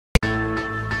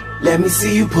Let me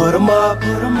see you put 'em up.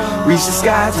 Reach the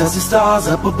sky, touch the stars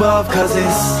up above. Cause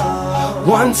it's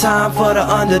one time for the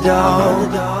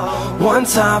underdog. One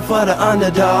time for the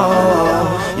underdog.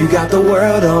 You got the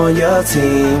world on your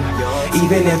team,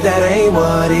 even if that ain't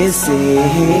what it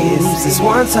seems. It's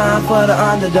one time for the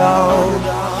underdog.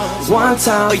 One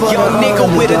time for a young nigga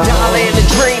with $1 and a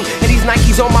dream, and these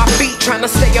Nikes on my feet, trying to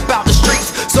stay up out the streets.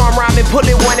 So I'm rhyming,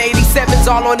 pulling 187s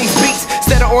all on these beats,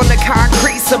 instead of on the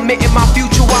concrete, submitting my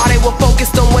future while they were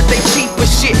focused on what they cheap. But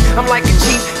shit, I'm like a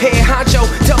chief head honcho.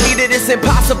 Tell me that it's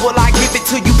impossible, I give it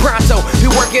to you pronto.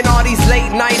 Been working all these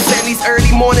late nights and these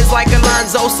early mornings like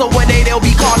Alonzo. So one day they'll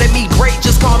be calling me great,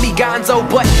 just call me Gonzo.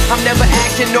 But I'm never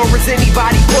acting, nor is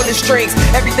anybody pulling strings.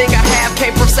 Everything I have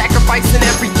came from sacrificing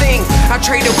everything. I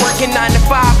traded working 9 to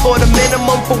 5 for the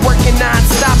minimum, for working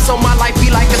non-stop, so my life be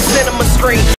like a cinema screen.